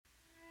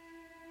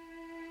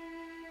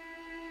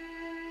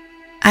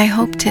I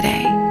hope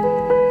today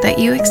that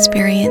you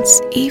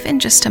experience even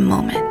just a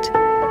moment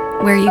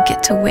where you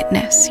get to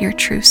witness your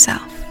true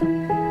self.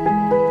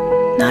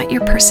 Not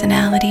your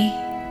personality,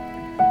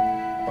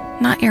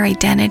 not your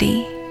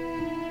identity,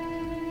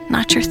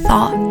 not your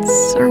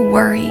thoughts or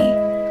worry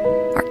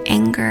or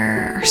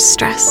anger or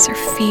stress or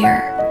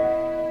fear.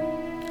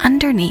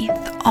 Underneath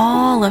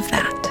all of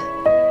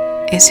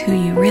that is who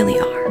you really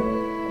are.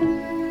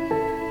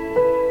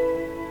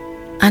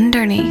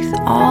 Underneath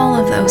all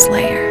of those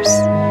layers,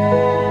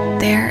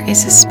 there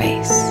is a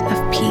space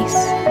of peace,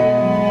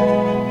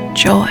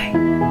 joy,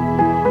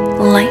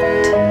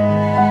 light,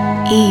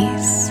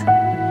 ease,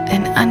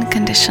 and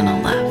unconditional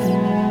love.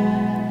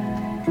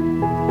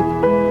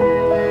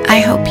 I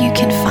hope you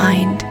can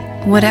find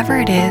whatever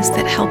it is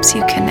that helps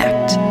you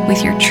connect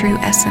with your true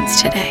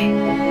essence today.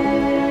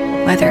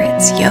 Whether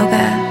it's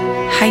yoga,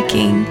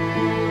 hiking,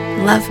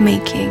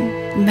 lovemaking,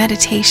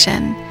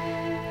 meditation,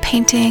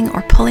 painting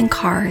or pulling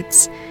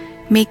cards,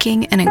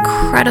 making an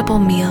incredible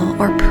meal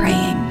or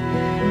praying,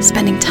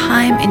 spending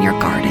time in your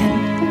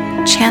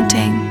garden,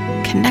 chanting,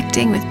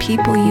 connecting with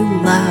people you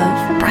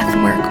love, breath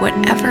work,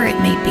 whatever it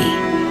may be.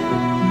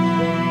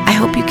 I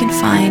hope you can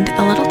find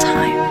a little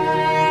time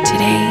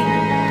today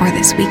or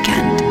this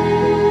weekend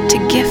to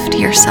gift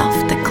yourself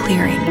the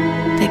clearing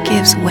that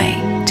gives way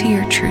to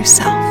your true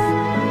self.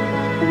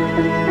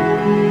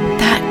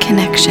 That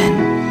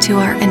connection to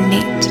our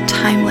innate,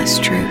 timeless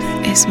truth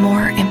is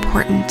more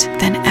important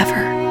than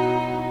ever.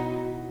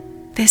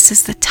 This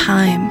is the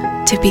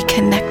time to be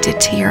connected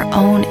to your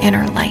own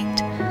inner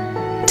light,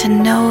 to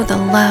know the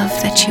love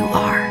that you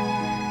are,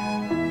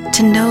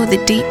 to know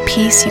the deep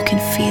peace you can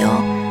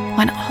feel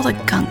when all the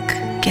gunk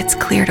gets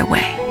cleared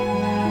away.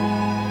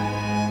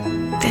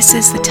 This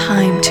is the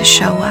time to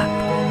show up,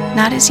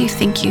 not as you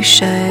think you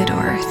should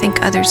or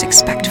think others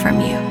expect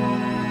from you,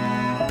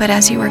 but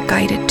as you are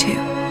guided to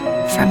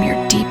from your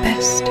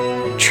deepest,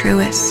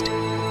 truest,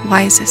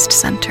 wisest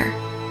center.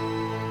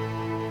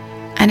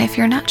 And if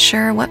you're not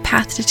sure what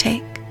path to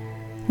take,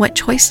 what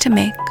choice to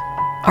make,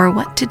 or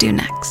what to do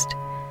next,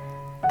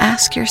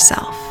 ask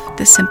yourself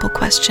the simple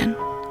question: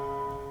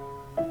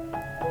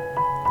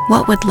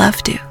 what would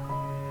love do?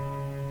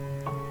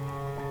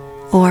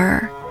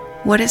 Or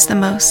what is the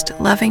most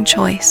loving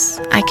choice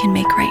I can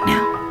make right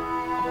now?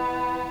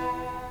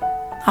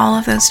 All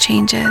of those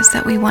changes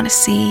that we want to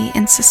see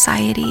in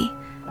society,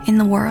 in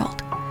the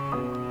world,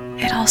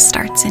 it all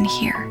starts in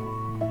here.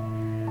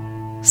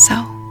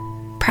 So,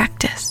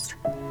 practice,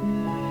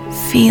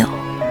 feel,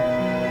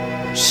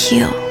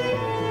 heal,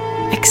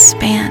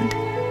 expand,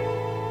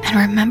 and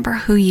remember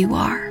who you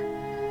are.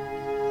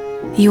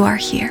 You are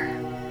here,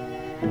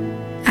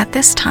 at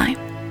this time,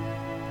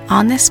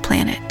 on this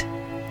planet,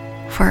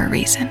 for a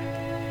reason.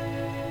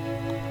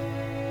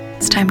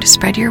 It's time to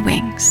spread your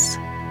wings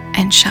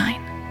and shine.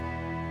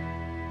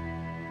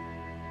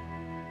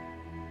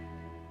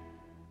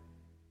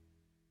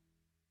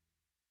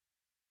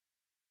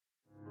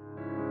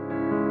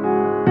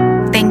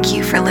 Thank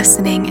you for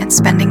listening and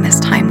spending this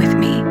time with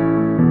me.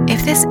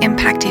 If this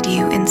impacted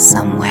you in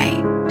some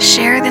way,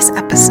 share this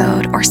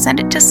episode or send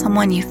it to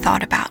someone you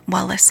thought about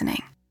while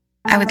listening.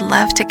 I would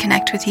love to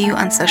connect with you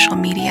on social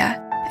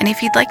media, and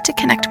if you'd like to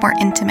connect more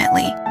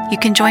intimately, you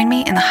can join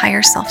me in the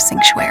Higher Self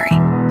Sanctuary,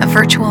 a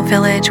virtual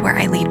village where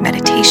I lead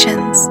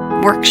meditations,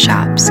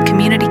 workshops,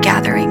 community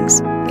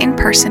gatherings,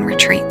 in-person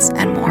retreats,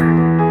 and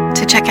more.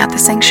 To check out the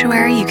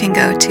sanctuary, you can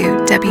go to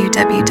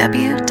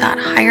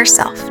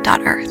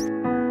www.higherself.earth.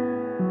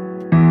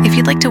 If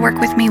you'd like to work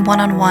with me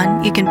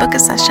one-on-one, you can book a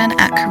session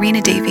at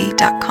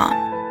karinadavy.com.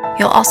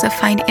 You'll also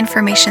find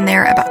information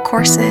there about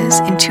courses,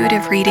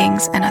 intuitive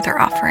readings, and other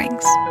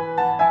offerings.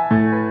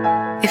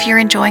 If you're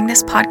enjoying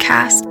this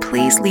podcast,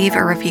 please leave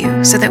a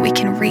review so that we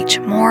can reach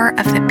more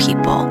of the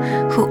people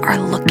who are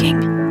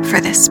looking for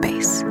this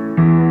space.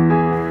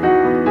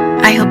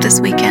 I hope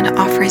this weekend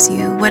offers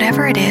you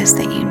whatever it is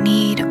that you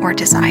need or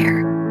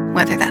desire,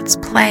 whether that's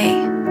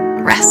play,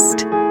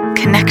 rest,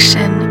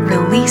 connection,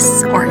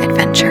 release, or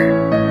adventure.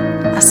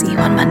 I'll see you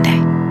on Monday.